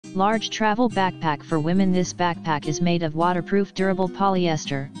Large travel backpack for women. This backpack is made of waterproof durable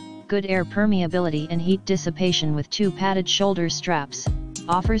polyester, good air permeability and heat dissipation with 2 padded shoulder straps,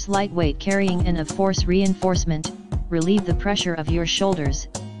 offers lightweight carrying and of force reinforcement, relieve the pressure of your shoulders,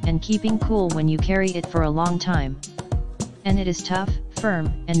 and keeping cool when you carry it for a long time. And it is tough,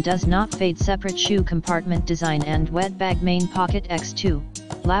 firm, and does not fade. Separate shoe compartment design and wet bag. Main pocket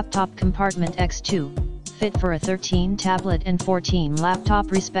X2, laptop compartment X2, fit for a 13 tablet and 14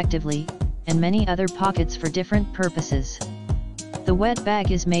 laptop respectively, and many other pockets for different purposes. The wet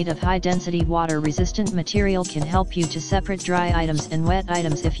bag is made of high-density water-resistant material, can help you to separate dry items and wet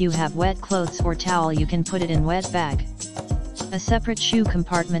items. If you have wet clothes or towel, you can put it in wet bag. A separate shoe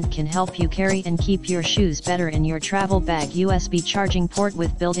compartment can help you carry and keep your shoes better in your travel bag. USB charging port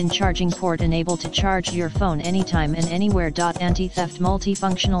with built-in charging port, enable to charge your phone anytime and anywhere. Anti-theft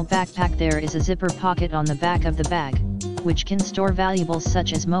multifunctional backpack. There is a zipper pocket on the back of the bag, which can store valuables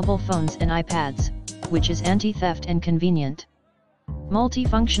such as mobile phones and iPads, which is anti-theft and convenient.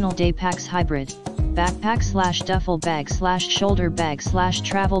 Multifunctional Daypacks hybrid, backpack / duffel bag / shoulder bag /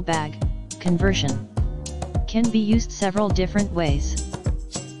 travel bag, conversion. Can be used several different ways.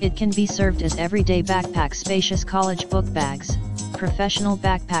 It can be served as everyday backpack, spacious college book bags, professional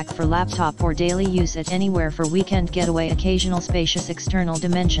backpack for laptop or daily use at anywhere, for weekend getaway, occasional, spacious external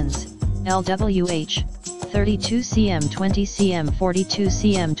dimensions, LWH, 32 cm 20 cm 42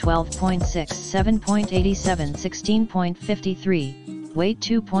 cm 12.6 7.87 16.53, weight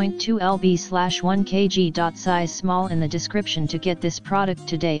 2.2 lb/1 kg. Size small. In the description to get this product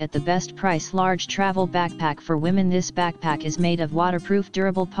today at the best price. Large travel backpack for women. This backpack is made of waterproof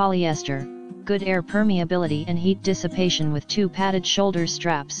durable polyester, good air permeability and heat dissipation with 2 padded shoulder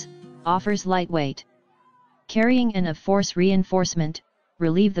straps, offers lightweight carrying and of force reinforcement,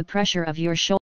 relieve the pressure of your shoulder.